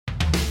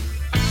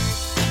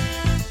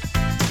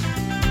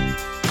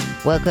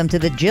Welcome to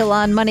the Jill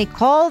on Money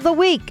Call of the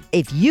Week.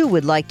 If you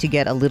would like to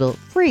get a little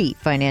free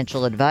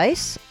financial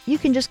advice, you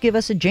can just give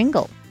us a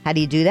jingle. How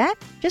do you do that?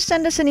 Just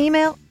send us an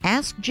email,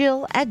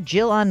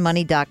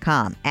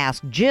 askjill@jillonmoney.com.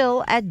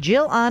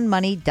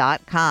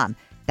 Askjill@jillonmoney.com.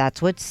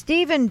 That's what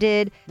Stephen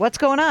did. What's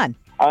going on?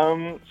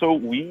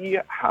 So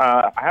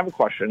I have a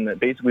question that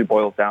basically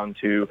boils down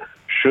to,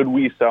 should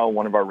we sell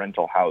one of our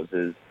rental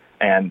houses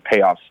and pay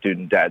off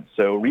student debt?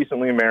 So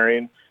recently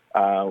married,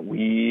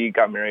 we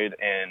got married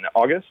in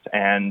August,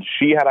 and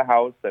she had a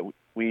house that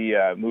we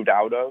moved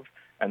out of,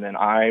 and then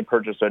I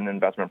purchased an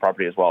investment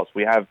property as well. So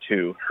we have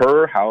two.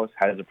 Her house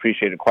has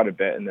appreciated quite a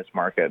bit in this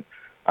market.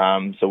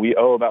 So we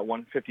owe about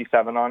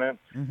 $157 on it,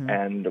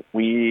 and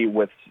we,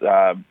 with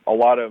a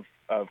lot of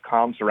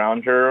comps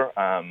around her,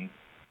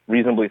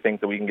 reasonably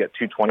think that we can get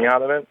 $220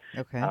 out of it.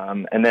 Okay.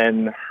 And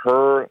then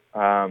her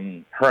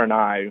and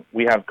I,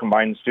 we have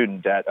combined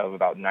student debt of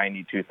about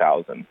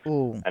 $92,000.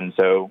 Ooh. And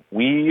so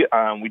we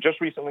just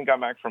recently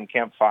got back from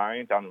Camp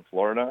FI down in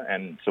Florida,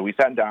 and so we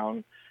sat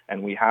down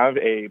and we have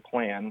a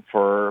plan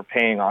for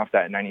paying off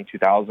that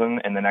 $92,000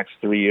 in the next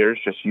 3 years,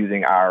 just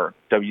using our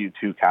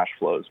W-2 cash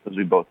flows because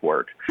we both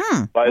work.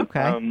 But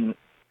okay.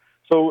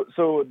 So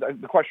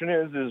the question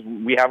is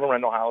we have a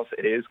rental house.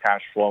 It is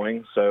cash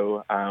flowing.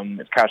 So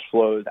it's cash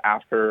flows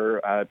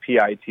after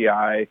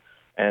PITI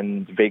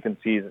and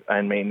vacancies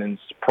and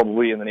maintenance,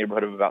 probably in the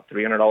neighborhood of about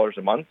 $300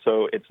 a month.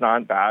 So it's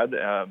not bad,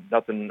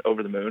 nothing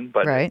over the moon,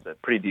 but Right. It's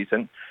pretty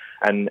decent.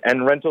 And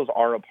rentals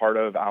are a part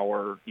of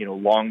our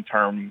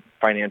long-term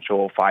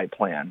financial FI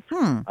plan.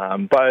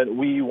 But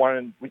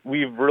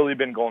we've really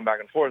been going back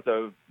and forth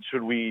of,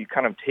 should we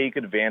kind of take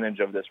advantage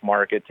of this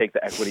market, take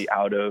the equity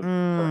out of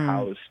her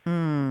house?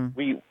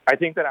 I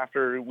think that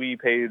after we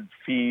paid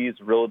fees,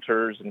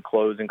 realtors, and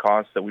closing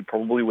costs, that we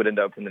probably would end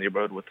up in the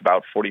neighborhood with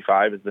about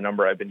 45 is the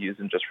number I've been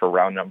using just for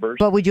round numbers.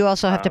 But would you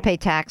also have to pay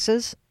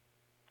taxes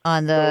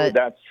on the...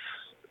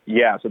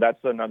 So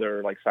that's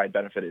another side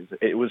benefit. Is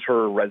it was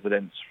her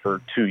residence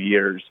for 2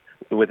 years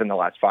within the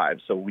last 5,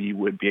 so we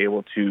would be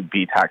able to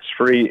be tax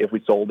free if we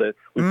sold it.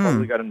 We've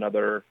probably got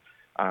another.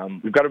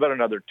 We've got about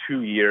another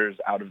 2 years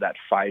out of that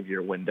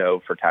 5-year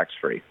window for tax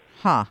free.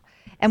 Huh.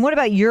 And what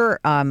about your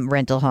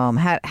rental home?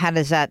 How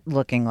does that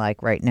looking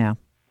like right now?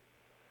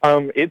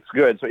 It's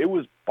good. So it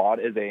was bought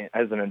as an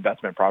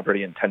investment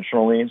property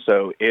intentionally.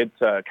 So it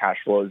cash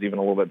flows even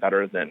a little bit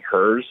better than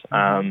hers,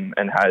 and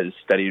has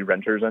steady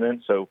renters in it.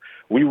 So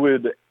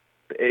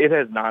it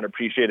has not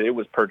appreciated. It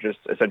was purchased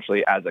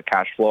essentially as a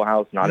cash flow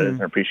house, not as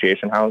an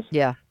appreciation house.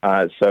 Yeah.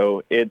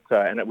 So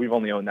and we've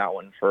only owned that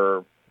one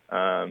for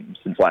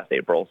since last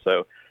April.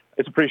 So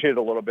it's appreciated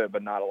a little bit,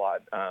 but not a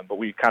lot. But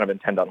we kind of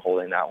intend on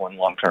holding that one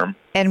long term.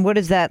 And what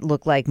does that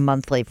look like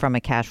monthly from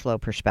a cash flow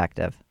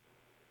perspective?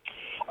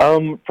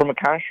 From a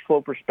cash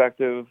flow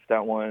perspective,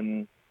 that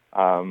one,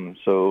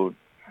 so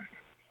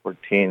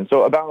 14,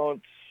 so about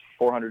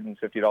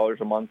 $450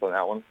 a month on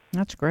that one.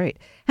 That's great.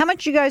 How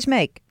much you guys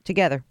make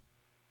together?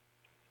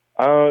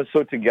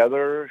 So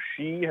together,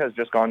 she has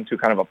just gone to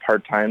kind of a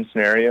part-time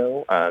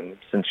scenario,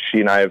 since she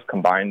and I have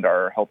combined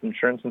our health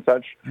insurance and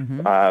such.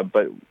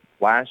 But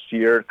last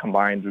year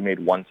combined, we made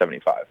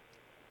 $175.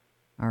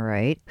 All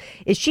right.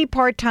 Is she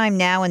part-time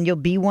now and you'll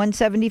be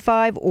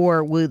 $175,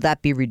 or will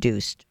that be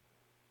reduced?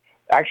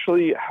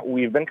 Actually,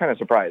 we've been kind of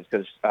surprised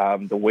because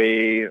the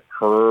way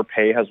her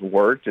pay has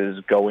worked is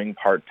going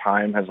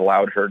part-time has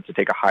allowed her to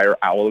take a higher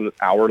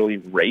hourly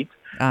rate,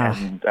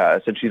 and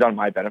since she's on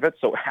my benefits.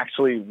 So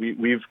actually,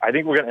 I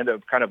think we're going to end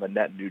up kind of a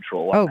net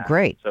neutral. Oh,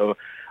 great. So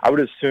I would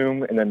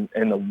assume in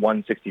the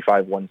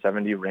 165,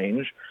 170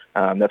 range.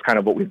 That's kind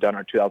of what we've done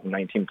our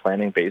 2019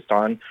 planning based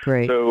on.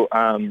 Great. So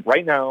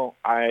right now,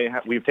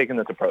 we've taken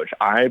this approach.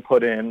 I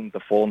put in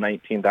the full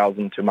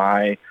 $19,000 to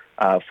my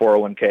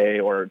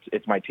 401k, or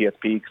it's my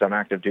TSP because I'm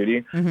active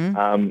duty.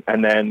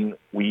 And then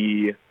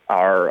we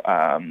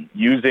are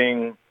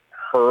using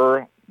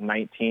her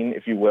 19,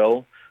 if you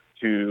will,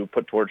 to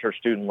put towards her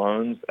student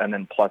loans, and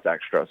then plus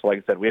extra. So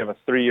like I said, we have a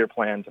 3-year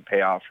plan to pay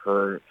off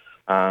her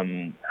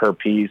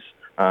piece,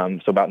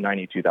 so about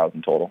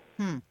 $92,000 total.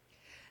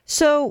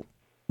 So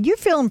you're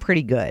feeling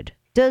pretty good.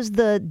 Does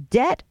the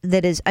debt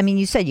that is,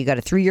 you said you got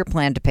a 3-year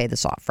plan to pay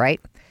this off,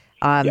 right?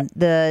 Are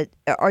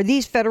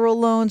these federal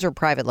loans or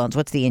private loans?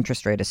 What's the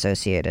interest rate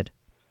associated?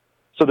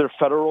 So they're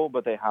federal,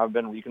 but they have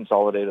been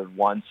reconsolidated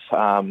once.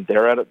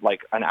 They're at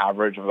an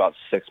average of about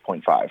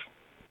 6.5.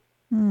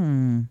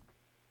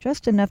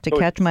 Just enough to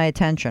catch my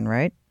attention,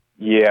 right?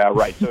 Yeah,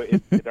 right. So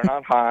they're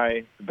not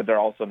high, but they're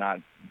also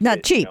not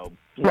cheap.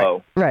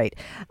 Low. Right.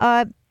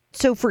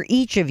 So for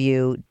each of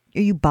you, are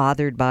you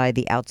bothered by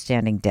the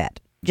outstanding debt,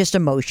 just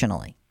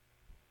emotionally?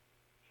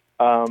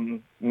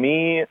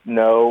 Me,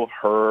 no.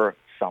 Her,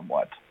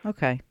 somewhat.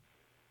 Okay.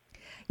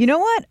 You know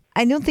what?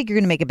 I don't think you're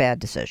going to make a bad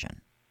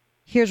decision.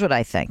 Here's what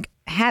I think.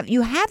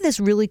 You have this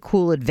really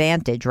cool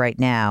advantage right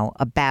now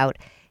about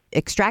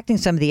extracting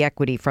some of the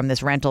equity from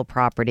this rental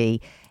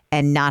property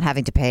and not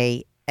having to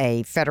pay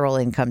a federal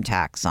income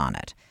tax on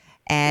it.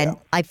 And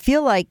I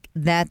feel like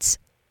that's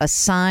a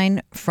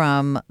sign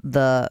from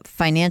the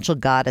financial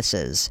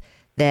goddesses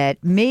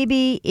that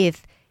maybe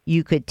if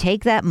you could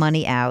take that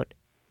money out,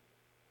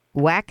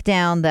 whack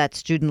down that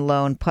student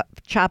loan,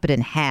 chop it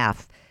in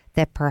half,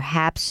 that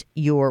perhaps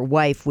your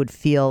wife would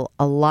feel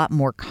a lot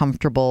more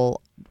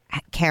comfortable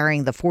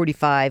carrying the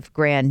 45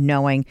 grand,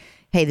 knowing,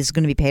 hey, this is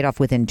going to be paid off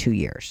within 2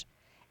 years.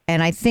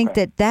 And I think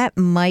that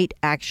might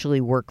actually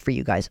work for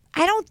you guys.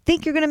 I don't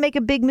think you're going to make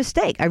a big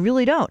mistake. I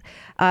really don't.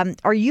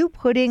 Are you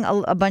putting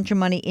a bunch of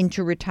money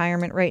into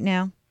retirement right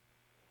now?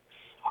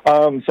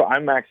 So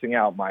I'm maxing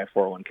out my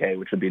 401k,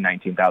 which would be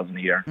 $19,000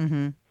 a year.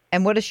 Mm-hmm.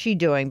 And what is she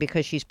doing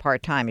because she's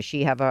part-time? Does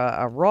she have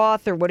a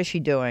Roth, or what is she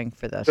doing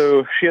for this?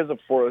 So she has a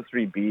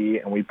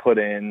 403B, and we put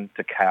in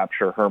to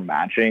capture her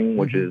matching,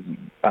 which is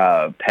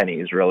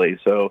pennies, really.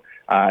 So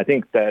I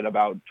think that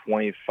about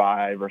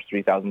 $25,000 or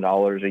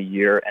 $3,000 a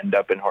year end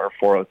up in her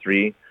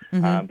 403.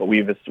 But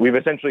we've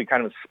essentially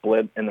kind of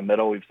split in the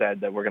middle. We've said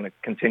that we're going to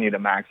continue to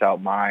max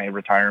out my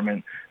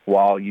retirement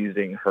while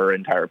using her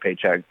entire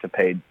paycheck to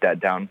pay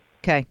debt down.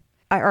 Okay.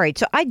 All right.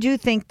 So I do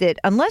think that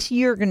unless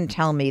you're going to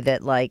tell me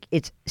that, like,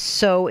 it's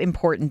so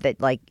important that,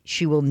 like,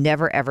 she will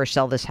never, ever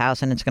sell this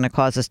house and it's going to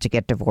cause us to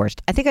get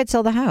divorced, I think I'd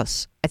sell the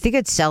house. I think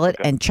I'd sell it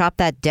and chop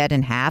that debt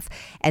in half.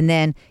 And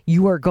then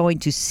you are going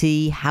to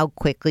see how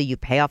quickly you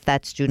pay off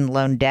that student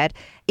loan debt.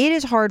 It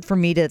is hard for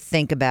me to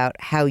think about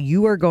how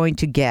you are going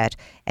to get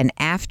an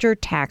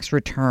after-tax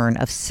return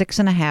of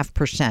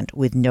 6.5%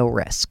 with no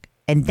risk.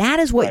 And that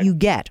is what you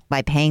get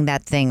by paying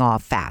that thing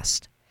off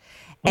fast.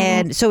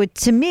 And so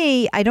to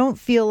me, I don't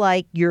feel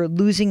like you're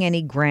losing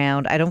any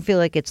ground. I don't feel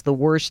like it's the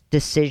worst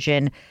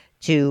decision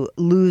to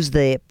lose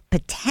the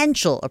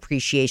potential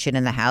appreciation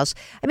in the house.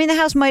 I mean, the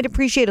house might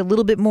appreciate a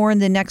little bit more in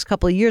the next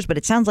couple of years, but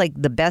it sounds like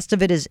the best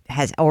of it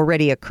has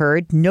already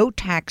occurred. No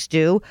tax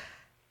due.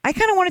 I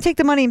kind of want to take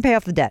the money and pay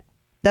off the debt.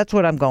 That's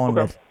what I'm going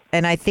with.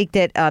 And I think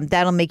that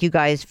that'll make you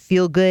guys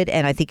feel good,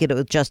 and I think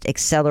it'll just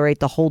accelerate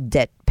the whole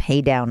debt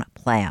pay down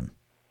plan.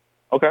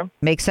 Okay.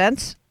 Make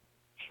sense?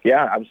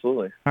 Yeah,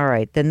 absolutely. All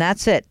right, then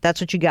that's it. That's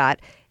what you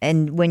got.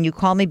 And when you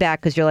call me back,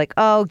 because you're like,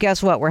 oh,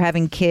 guess what? We're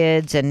having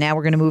kids, and now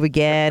we're going to move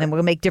again, and we're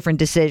going to make different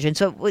decisions.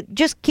 So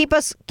just keep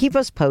us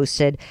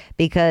posted,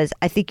 because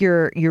I think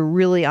you're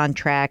really on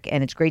track,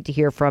 and it's great to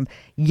hear from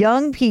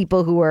young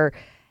people who are,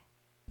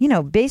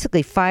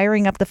 basically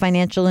firing up the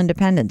financial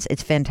independence.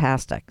 It's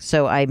fantastic.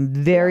 So I'm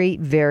very,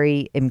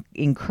 very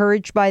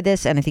encouraged by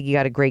this, and I think you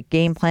got a great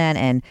game plan.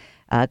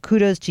 And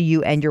kudos to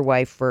you and your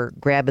wife for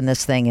grabbing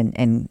this thing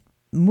and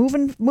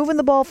moving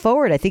the ball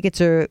forward. I think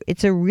it's a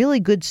really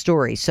good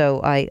story. So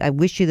I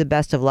wish you the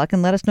best of luck,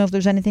 and let us know if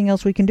there's anything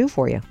else we can do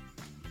for you.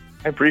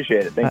 I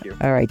appreciate it. Thank you.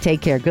 All right. Take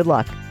care. Good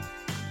luck.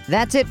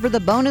 That's it for the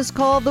bonus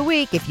call of the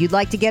week. If you'd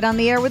like to get on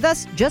the air with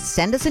us, just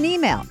send us an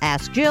email.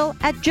 Ask Jill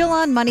at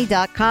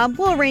JillOnMoney.com.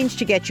 We'll arrange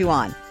to get you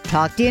on.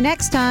 Talk to you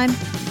next time.